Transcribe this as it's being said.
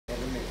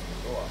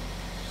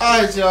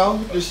Alright, y'all.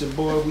 This your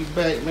boy. We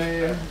back,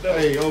 man.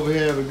 Hey, over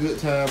here having a good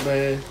time,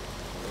 man.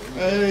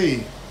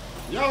 Hey,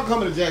 y'all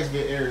coming to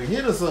Jacksonville area.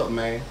 Hit us up,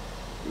 man.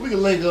 We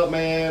can link up,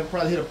 man.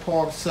 Probably hit a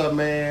park or something,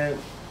 man.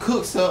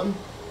 Cook something.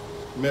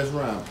 Mess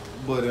around.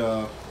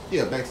 But,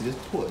 yeah, back to this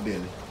pork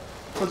belly.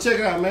 So check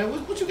it out, man.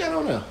 What you got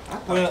on there? I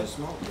thought you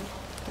smoked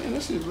it. Man,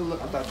 that shit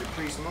look. I thought you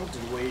pre-smoked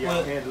it the way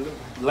y'all had it looking.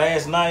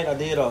 Last night I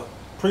did a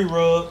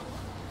pre-rub,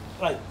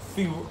 like a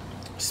few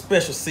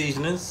special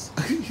seasonings.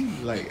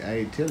 Like I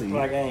ain't telling you.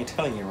 Like I ain't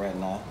telling you right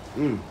now.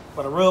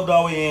 But I rubbed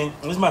all the way in.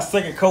 This is my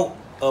second coat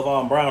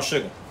of brown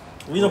sugar.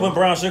 The reason I put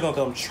brown sugar on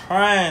because I'm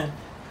trying,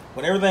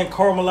 when everything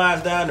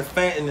caramelized down, the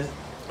fat and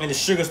the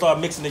sugar start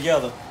mixing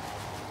together.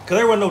 Because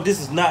everyone knows this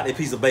is not a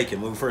piece of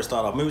bacon when we first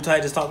start off. Remember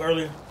we just talked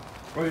earlier?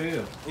 Oh,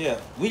 yeah. Yeah,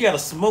 we got to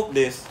smoke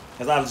this,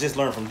 as I just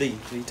learned from D.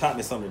 He taught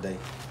me something today.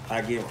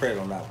 I give him credit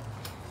on that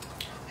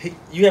one.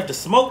 You have to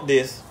smoke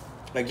this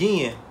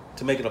again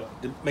to make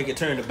it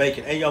turn to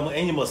bacon,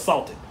 and you must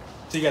salt it.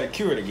 So you got to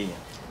cure it again.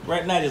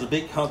 Right now, there's a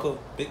big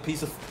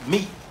piece of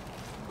meat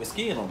with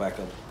skin on the back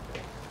of it.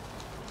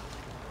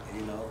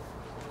 You know,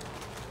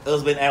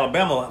 us in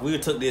Alabama, we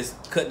cut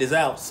this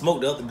out,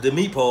 smoked the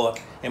meat part,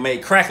 and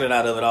made crackling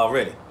out of it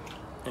already.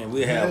 And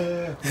we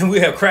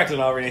have crackling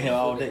already in here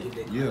all day.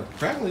 Yeah,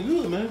 crackling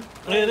good, man.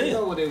 Yeah, it is. You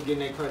know where they were getting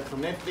that crack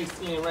from? That thick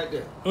skin right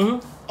there.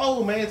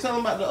 Oh man, tell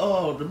them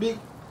about the big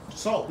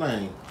salt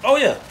thing. Oh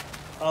yeah.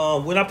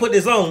 When I put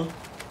this on,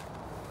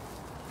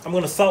 I'm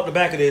gonna salt the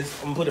back of this.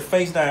 I'm gonna put it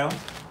face down,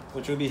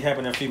 which will be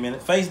happening in a few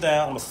minutes. Face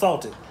down, I'm gonna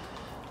salt it.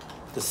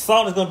 The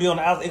salt is gonna be on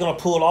the outside. It's gonna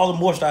pull all the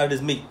moisture out of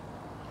this meat.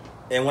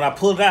 And when I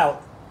pull it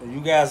out, and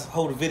you guys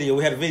hold the video.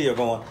 We had a video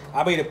going.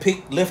 I made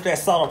a lift that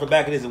salt off the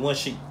back of this in one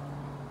sheet.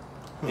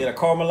 It'll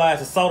caramelize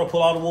the salt, will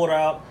pull all the water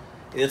out.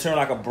 It'll turn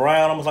like a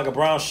brown, almost like a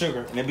brown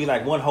sugar, and it'll be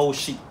like one whole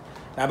sheet.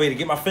 Now I be able to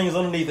get my fingers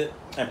underneath it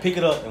and pick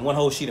it up in one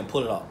whole sheet and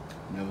pull it off.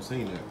 Never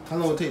seen that. How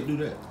long it take to do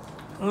that?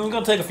 It's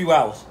gonna take a few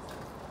hours,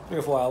 3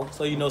 or 4 hours.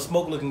 So you know,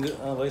 smoke looking good.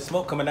 There's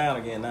smoke coming down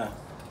again now.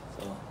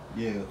 So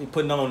yeah, we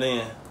putting on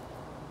then.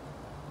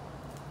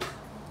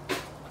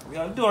 We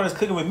gotta do all this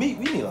cooking with meat.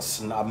 We need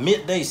a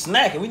midday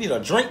snack, and we need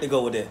a drink to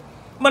go with that.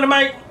 Money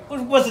Mike,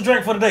 what's the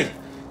drink for today?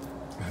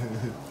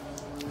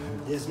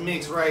 This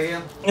mix right here.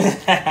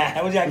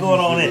 What you got going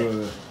on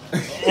there?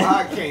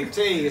 I can't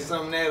tell you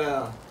something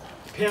that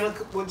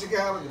pinnacle. What you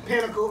got? The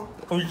pinnacle.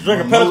 You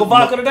drinking pinnacle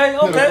vodka today?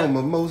 Okay. Pinnacle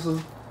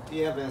mimosa.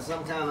 Yeah, and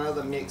some kind of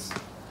other mix.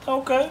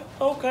 Okay.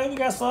 We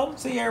got something.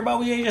 See,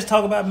 everybody, we ain't just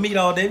talking about meat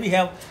all day. We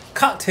have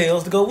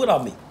cocktails to go with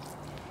our meat.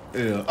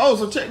 Yeah. Oh,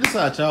 so check this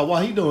out, y'all.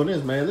 While he doing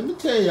this, man, let me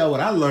tell y'all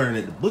what I learned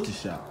at the butcher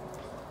shop.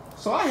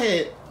 So I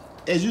had,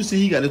 as you see,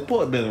 he got his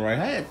pork belly right.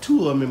 I had 2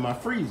 of them in my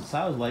freezer. So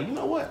I was like, you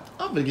know what?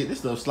 I'm gonna get this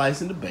stuff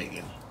sliced into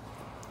bacon.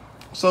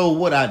 So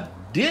what I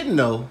didn't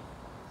know,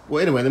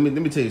 well, anyway, let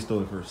me tell you the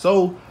story first.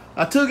 So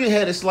I took it,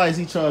 had it sliced.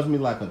 He charged me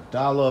like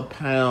 $1 a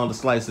pound to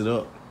slice it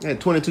up. I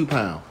had 22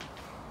 pounds.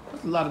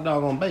 That's a lot of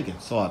doggone bacon,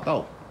 so I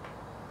thought.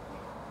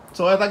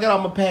 So as I got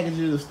all my packages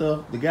and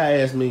stuff, the guy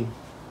asked me,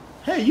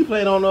 "Hey, you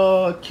plan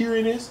on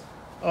curing this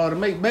to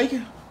make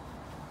bacon?"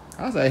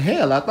 I was like,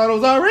 "Hell, I thought it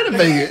was already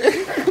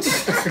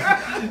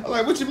bacon." I'm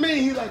like, "What you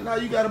mean?" He's like, "No,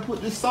 you got to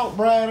put this salt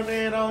brine in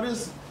there and all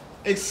this,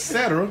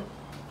 etc."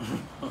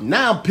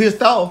 Now I'm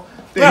pissed off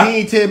that he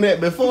ain't tell me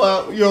that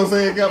before. You know what I'm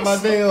saying? Got my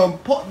damn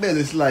pork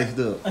belly sliced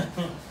up.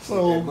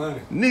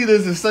 So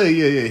needless to say,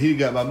 yeah, he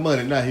got my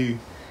money. Now he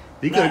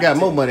could have got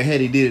more money had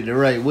he did it the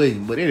right way.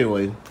 But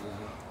anyway,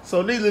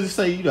 so needless to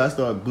say, you know, I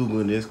started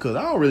Googling this because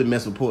I don't really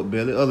mess with pork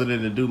belly other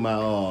than to do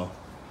my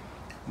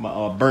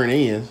burnt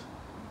ends.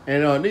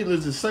 And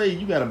needless to say,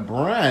 you got to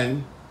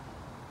brine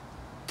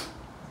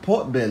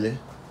pork belly,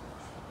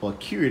 or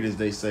cure it as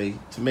they say,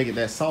 to make it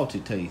that salty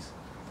taste.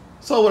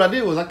 So what I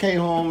did was I came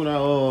home and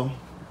I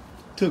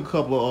took a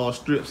couple of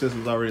strips that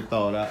was already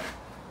thawed out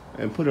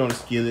and put it on the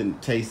skillet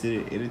and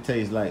tasted it. And it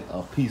tastes like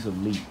a piece of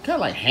meat, kind of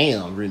like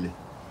ham, really,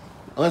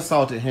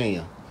 unsalted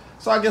ham.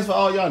 So I guess for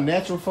all y'all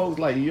natural folks,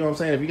 like, you know what I'm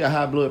saying, if you got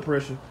high blood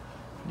pressure,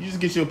 you just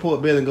get your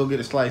pork belly and go get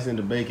a slice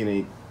into bacon,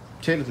 and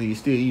technically you're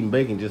still eating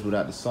bacon just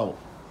without the salt.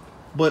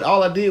 But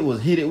all I did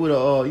was hit it with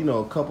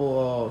a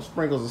couple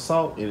sprinkles of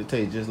salt, and it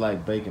tastes just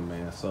like bacon,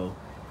 man. So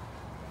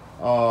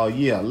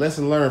yeah,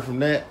 lesson learned from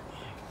that.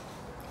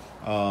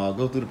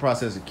 Go through the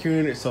process of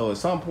curing it. So at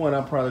some point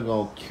I'm probably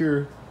gonna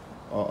cure.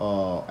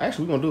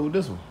 Actually, we're gonna do it with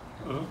this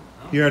one.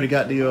 He already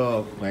got the. I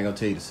ain't gonna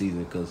tell you the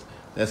season because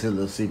that's his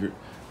little secret.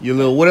 Your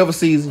little whatever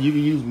season, you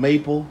can use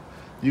maple,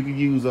 you can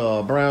use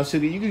brown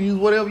sugar, you can use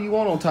whatever you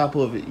want on top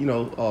of it. You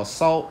know,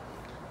 salt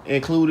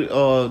included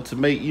to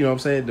make, you know what I'm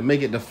saying, to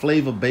make it the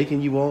flavor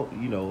bacon you want.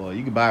 You know,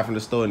 you can buy it from the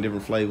store in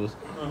different flavors.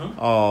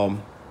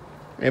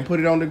 And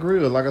put it on the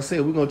grill. Like I said,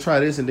 we're gonna try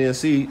this and then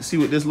see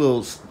what this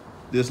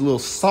little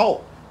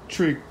salt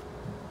trick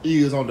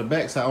is on the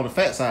back side, on the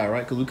fat side,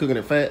 right? Because we're cooking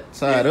it fat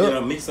side up. Yeah,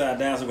 mix side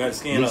down so we got the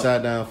skin up. Mix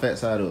side down, fat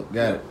side up.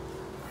 Got it.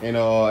 And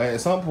at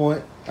some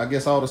point, I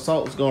guess all the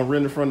salt is gonna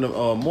render from the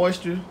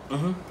moisture.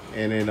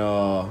 And then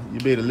you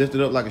be able to lift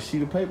it up like a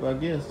sheet of paper, I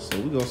guess. So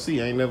we gonna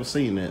see. I ain't never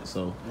seen that.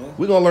 So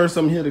we gonna learn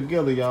something here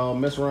together, y'all.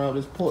 Mess around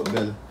with this pork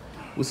belly.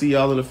 We'll see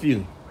y'all in a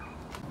few.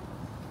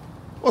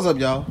 What's up,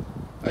 y'all?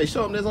 Hey,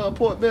 show them this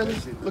pork belly.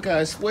 Look how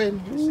it's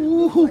sweating.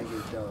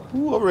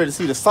 Ooh, I'm ready to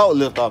see the salt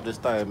lift off this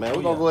thing, man.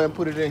 We're gonna go ahead and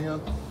put it in here.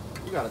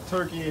 We got a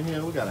turkey in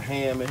here. We got a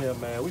ham in here,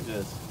 man. We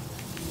just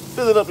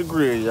fill it up the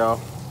grill, y'all.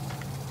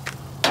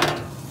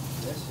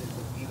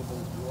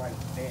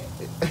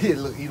 It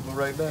look eatable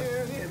right now.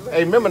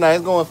 Hey, remember now,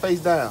 it's going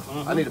face down.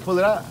 I need to pull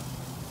it out.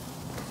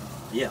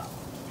 Yeah.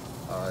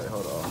 All right,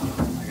 hold on.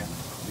 I got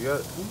it. You got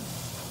it?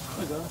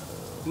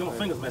 You know my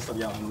fingers messed up,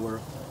 y'all, in the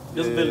world.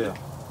 Disability.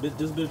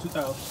 Disability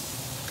 2000.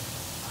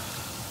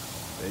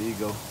 There you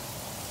go.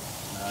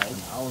 I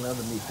don't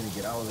ever need to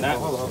get out of Nah.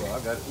 Hold on. I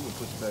got it. We can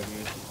put you back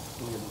in.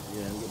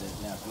 Yeah, let me get that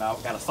now. Now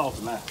I got a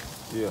salsa now.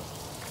 Yeah.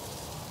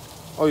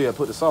 Oh, yeah,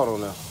 put the salt on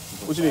now.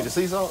 What you need, the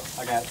sea salt?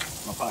 I got it.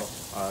 My pocket.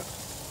 All right.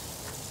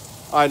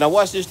 All right, now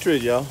watch this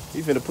trick, y'all.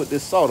 You finna put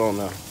this salt on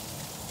now.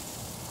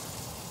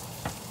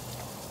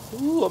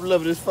 Ooh, I'm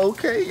loving this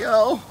 4K,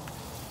 y'all.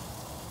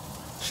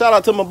 Shout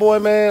out to my boy,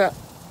 man.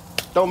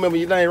 Don't remember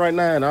your name right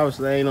now, and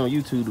obviously I ain't on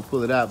YouTube to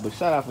pull it out, but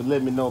shout out for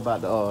letting me know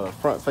about the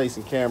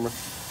front-facing camera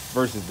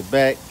versus the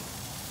back.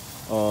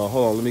 Hold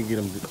on, let me get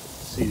them to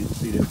see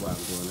this while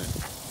I'm doing that.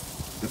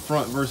 The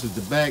front versus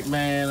the back,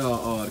 man,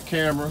 the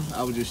camera.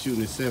 I was just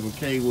shooting at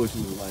 7K, which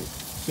was like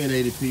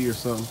 1080p or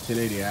something,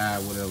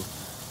 1080i, whatever.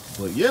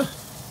 But yeah,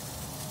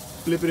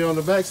 flip it on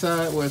the back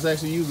side where it's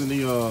actually using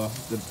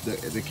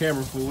the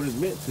camera for what it's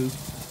meant to.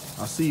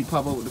 I see you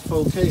pop up with the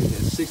 4K at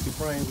 60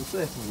 frames a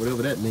second,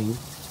 whatever that means.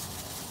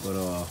 But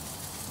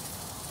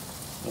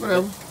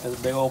whatever. That's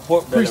a big old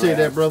pork belly. Appreciate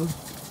that, brother.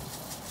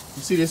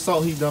 You see this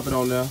salt he dumping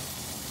on now?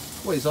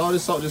 Wait, so all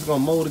this salt just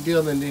gonna mold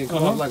together and then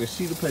come out like a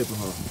sheet of paper,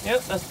 huh?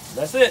 Yep,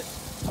 that's it.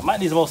 I might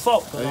need some more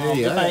salt.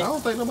 Hey, I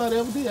don't think nobody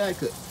ever did. I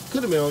could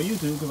have been on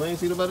YouTube because I ain't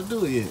seen nobody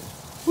do it yet.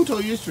 Who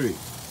told you this trick?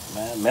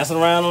 Man, messing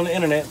around on the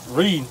internet,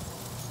 reading.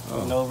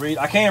 Oh. You know, read.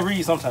 I can't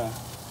read sometimes.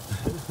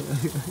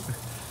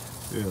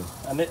 Yeah.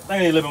 I need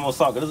a little bit more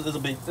salt because this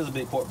is a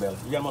big pork belly.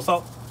 You got more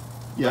salt?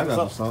 Yeah, I got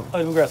some salt. Oh,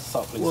 let me grab some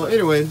salt, please. Well,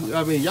 anyway,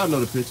 I mean, y'all know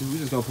the picture. We're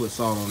just gonna put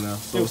salt on now.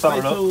 So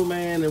stay tuned,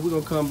 man, and we're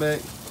gonna come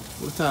back.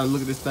 It's time to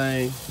look at this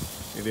thing,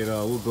 and then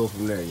we'll go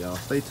from there, y'all.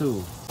 Stay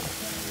tuned.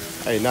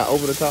 Hey, not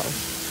over the top.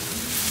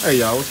 Hey,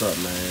 y'all, what's up,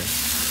 man?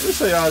 Let me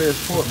show y'all this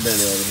pork belly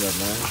over here,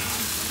 man.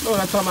 You know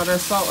what I'm talking about? That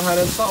salt, how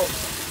that salt.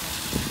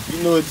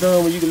 You know it's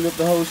done when you can lift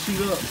the whole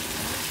sheet up.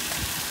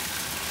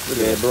 Look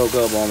at that, it broke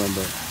up on him,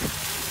 but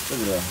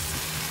look at that.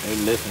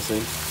 Ain't lifting,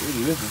 see? It's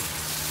lifting.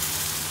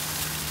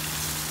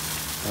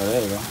 Oh,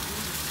 there we go.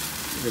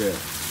 Look at that.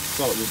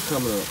 Salt just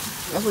coming up.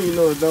 That's when you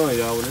know it's done,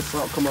 y'all. When this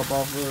salt come up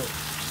off of it.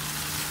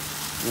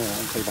 Yeah, I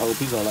can take the whole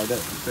piece out like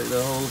that. Take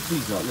that whole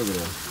piece out. Look at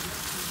that.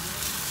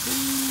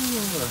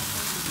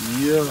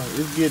 Yeah,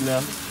 it's good now.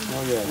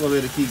 Oh, yeah. We're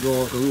gonna let it keep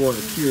going because we want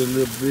to cure a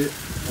little bit.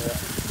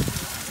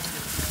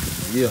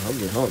 Yeah, I'm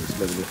getting hungry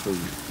smelling this food.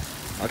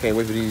 I can't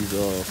wait for these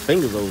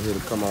fingers over here to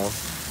come off.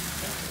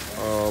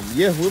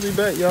 Yeah, we'll be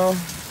back, y'all.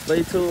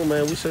 Stay tuned,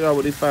 man. We show y'all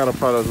what these final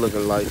products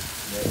looking like.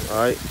 All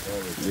right?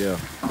 Yeah.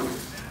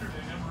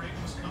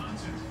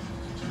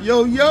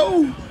 Yo,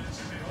 yo.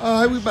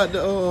 All right, we about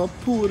to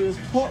pull this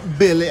pork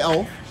belly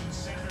off.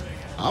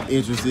 I'm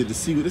interested to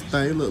see what this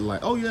thing look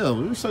like. Oh, yeah.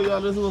 Let me show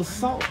y'all this little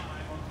salt.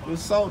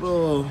 This salt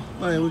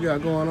thing we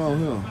got going on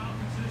here.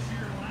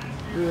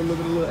 Yeah, look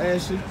at the little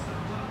ashy.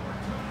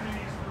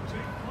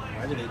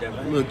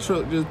 Little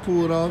truck just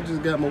pulled off.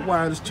 Just got my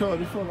wireless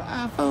charger for the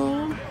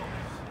iPhone.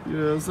 You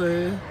know what I'm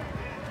saying?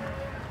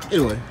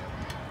 Anyway,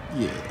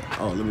 yeah.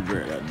 Oh, let me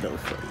grab that dough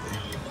for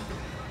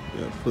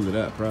you. Yeah, pull it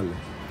out probably.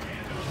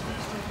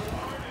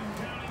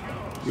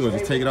 You want to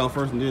just take it out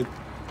first and then?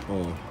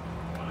 Oh.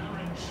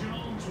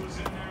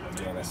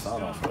 Yeah, that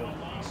salt off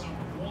first.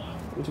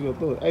 What you gonna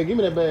throw? Hey, give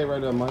me that bag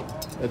right there, Mike.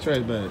 That trash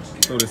bag.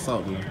 Throw this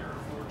salt in there.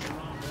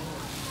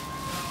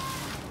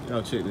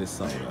 Y'all check this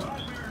salt out.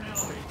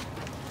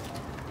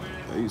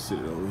 Yeah, you sit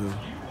it over here.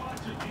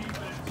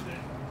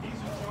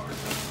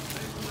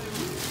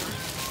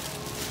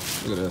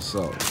 Look at that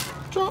salt.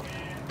 Drop.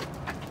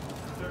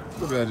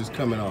 Look at that just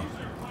coming off.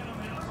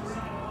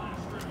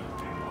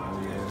 Oh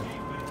yeah.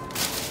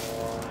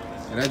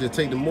 And that just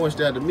take the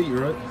moisture out of the meat,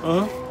 right?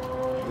 Uh-huh.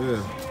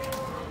 Yeah.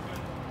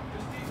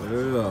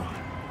 Yeah.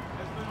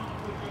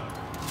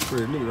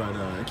 Pretty neat right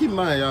now. And keep in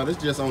mind, y'all, this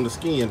just on the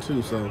skin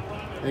too, so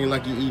ain't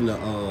like you eating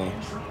a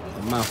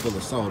mouthful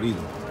of salt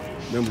either.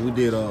 Remember we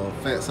did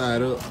fat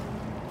side up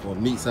or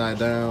meat side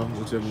down,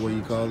 whichever way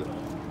you call it.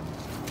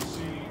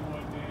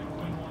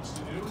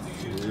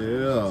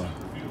 Yeah.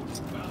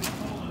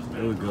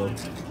 There we go.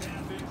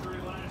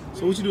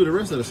 So what you do with the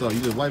rest of the salt? You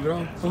just wipe it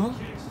off? Uh-huh.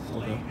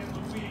 Okay.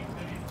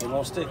 It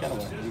won't stick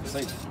anyway. You can see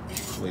it.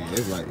 Wait,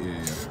 it's like,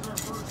 yeah.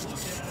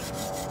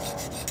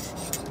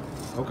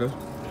 Okay.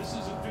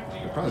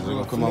 It probably just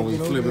gonna come out when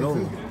you flip it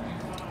over.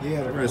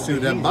 Yeah, We're gonna see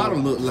what that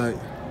bottom look like.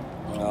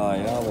 Oh,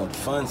 yeah, I want the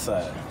fun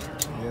side.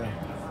 Yeah.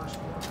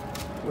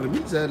 Well, the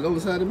meat side, the other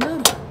side of the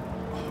matter.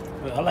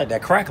 I like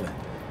that crackling.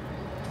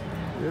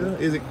 Yeah,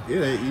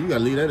 you gotta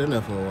leave that in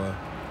there for a while.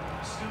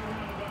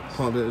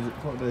 Pump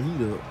that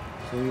heat up.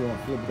 So you want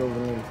to flip it over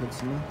there and put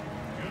some more.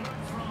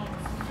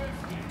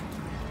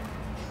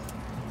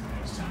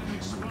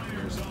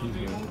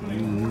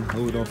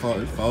 Hope it don't fall.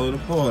 It's falling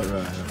apart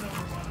right here.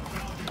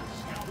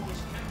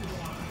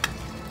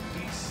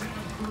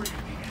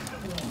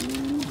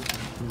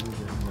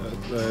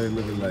 That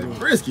looking like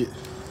brisket.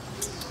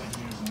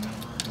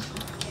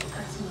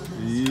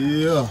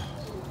 Yeah.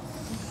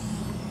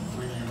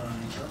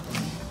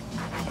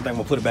 I think I'm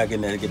gonna put it back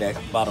in there to get that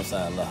bottom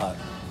side a little hot.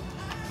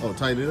 Oh,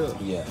 tighten it up.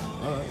 Yeah.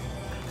 All right.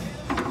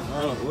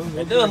 Well,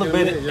 It does look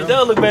better. It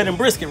does look better than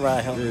brisket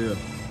right here. Yeah.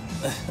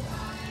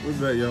 We're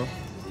back, y'all.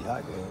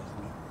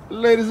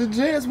 Ladies and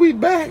gents, we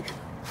back.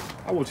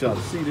 I want y'all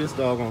to see this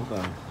doggone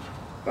thing.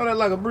 Throw that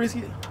like a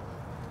brisket.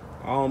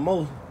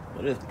 Almost.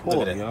 But it's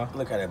pork, y'all.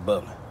 Look at that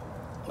bubbling.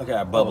 Look at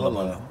that bubble up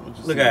on it.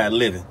 Look at that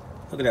living.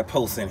 Look at that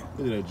post in it.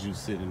 Look at that juice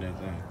sitting in that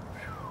thing.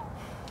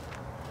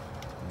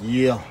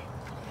 Yeah.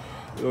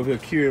 We're over here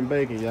curing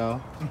bacon,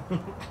 y'all.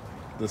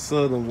 The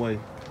southern way.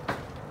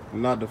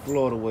 Not the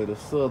Florida way, the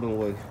southern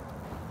way.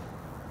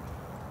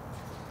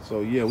 So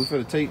yeah, we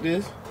finna take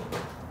this,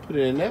 put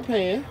it in that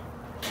pan.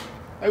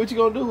 Hey, what you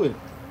gonna do with it?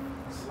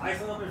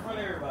 Slice it up in front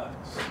of everybody.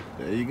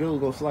 There you go. We're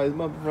gonna slice them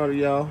up in front of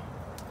y'all.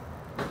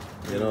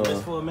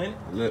 Rest for a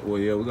minute? Well,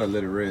 yeah, we gotta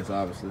let it rest,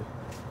 obviously.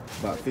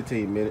 About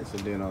 15 minutes,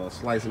 and then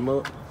slice them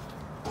up.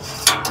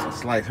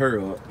 Slice her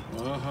up.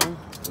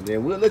 And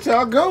then we'll let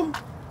y'all go.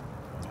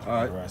 All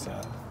right. Right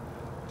side.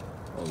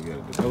 Oh, we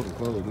got the door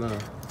closed now.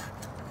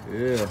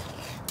 Yeah.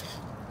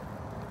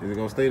 Is it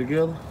gonna stay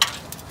together?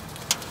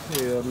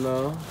 Hell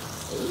no.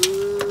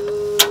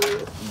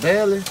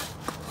 Barely.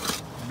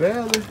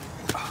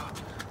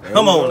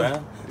 Come on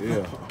now.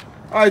 Yeah.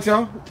 All right,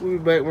 y'all. We'll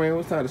be back, man.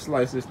 It's time to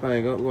slice this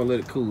thing up. We're gonna let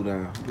it cool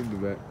down. We'll be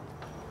back.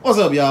 What's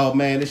up, y'all,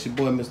 man? This your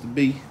boy, Mr.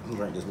 B.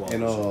 Drink this water.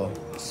 And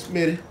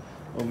Smitty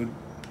over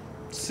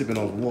sipping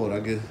on the water. I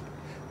guess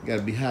you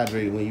gotta be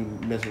hydrated when you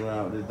mess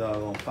around with this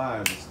doggone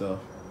fires and stuff.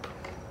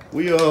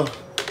 We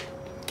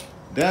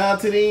down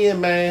to the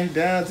end, man.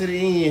 Down to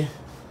the end.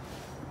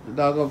 The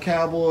doggone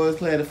Cowboys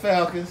playing the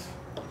Falcons.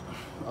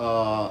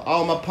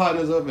 All my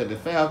partners up at the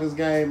Falcons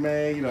game,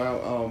 man. You know,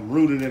 I'm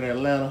rooted in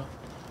Atlanta.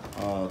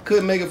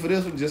 Couldn't make it for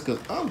this one just because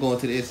I'm going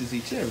to the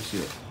SEC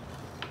Championship.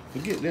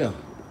 Forget them.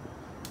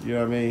 You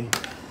know what I mean?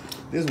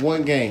 This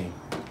one game.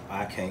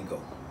 I can't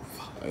go.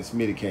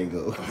 Smitty can't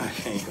go. I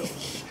can't go.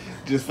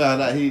 Just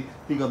found out he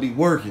gonna be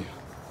working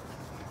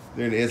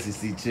during the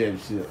SEC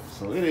Championship.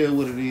 So it is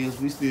what it is.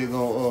 We still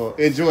gonna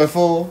enjoy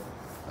fall.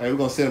 Hey, we're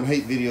gonna send him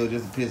hate videos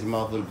just to piss him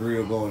off with the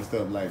grill going and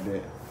stuff like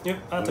that. Yep,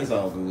 I'll take It's that.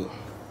 all good.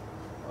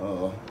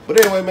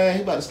 But anyway, man,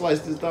 he about to slice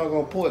this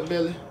doggone pork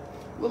belly.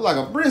 Look like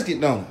a brisket,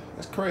 don't it?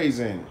 That's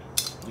crazy, ain't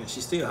it? Yeah,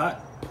 she's still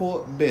hot.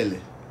 Pork belly.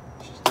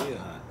 She's still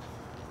hot.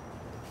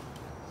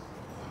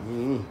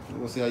 We're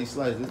gonna see how you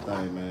slice this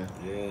thing, man.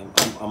 Yeah,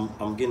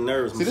 I'm getting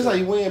nervous. See, this how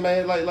you win,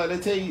 man. Like they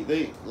tell you,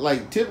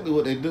 typically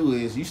what they do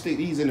is you stick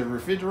these in the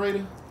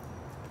refrigerator,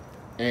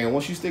 and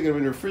once you stick them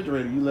in the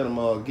refrigerator, you let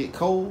them get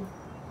cold.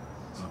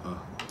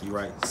 You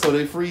right. So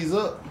they freeze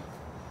up,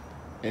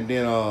 and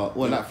then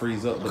well, not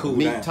freeze up, but Cool the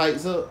meat down.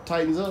 tightens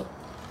up,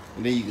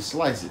 and then you can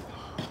slice it.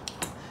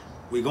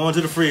 We're going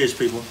to the fridge,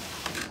 people.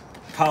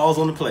 Pause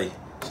on the play.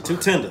 It's too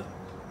tender,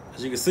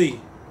 as you can see.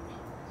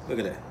 Look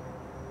at that.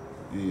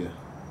 Yeah.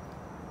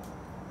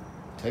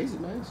 Taste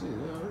it, man. Shit.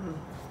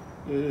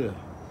 Yeah.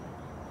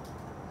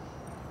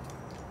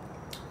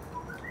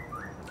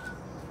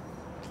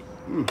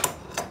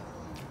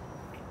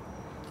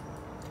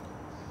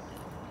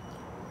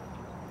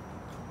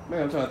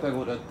 Man, I'm trying to think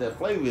what that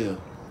flavor is.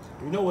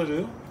 You know what it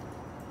is?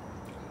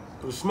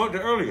 We smoked it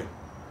earlier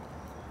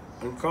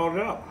and called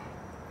it out.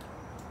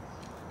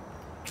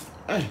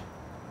 Hey.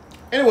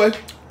 Anyway,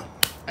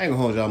 I ain't gonna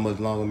hold y'all much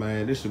longer,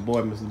 man. This your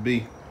boy, Mr.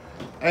 B.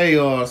 Hey,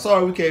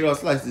 sorry we can't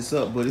slice this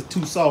up, but it's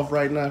too soft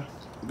right now.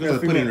 We're gonna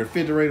put it in the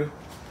refrigerator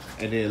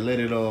and then let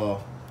it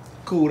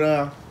cool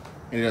down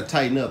and it'll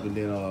tighten up, and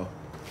then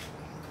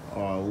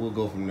we'll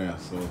go from there.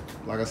 So,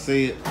 like I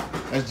said,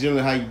 that's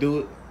generally how you do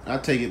it. I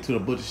take it to the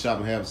butcher shop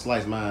and have it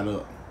slice mine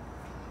up.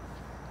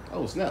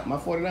 Oh snap! My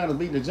 49ers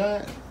beating the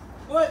Giants.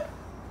 What?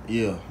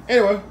 Yeah.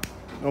 Anyway,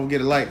 don't forget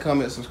to like,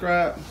 comment,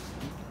 subscribe,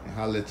 and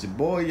holla at your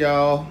boy,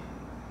 y'all.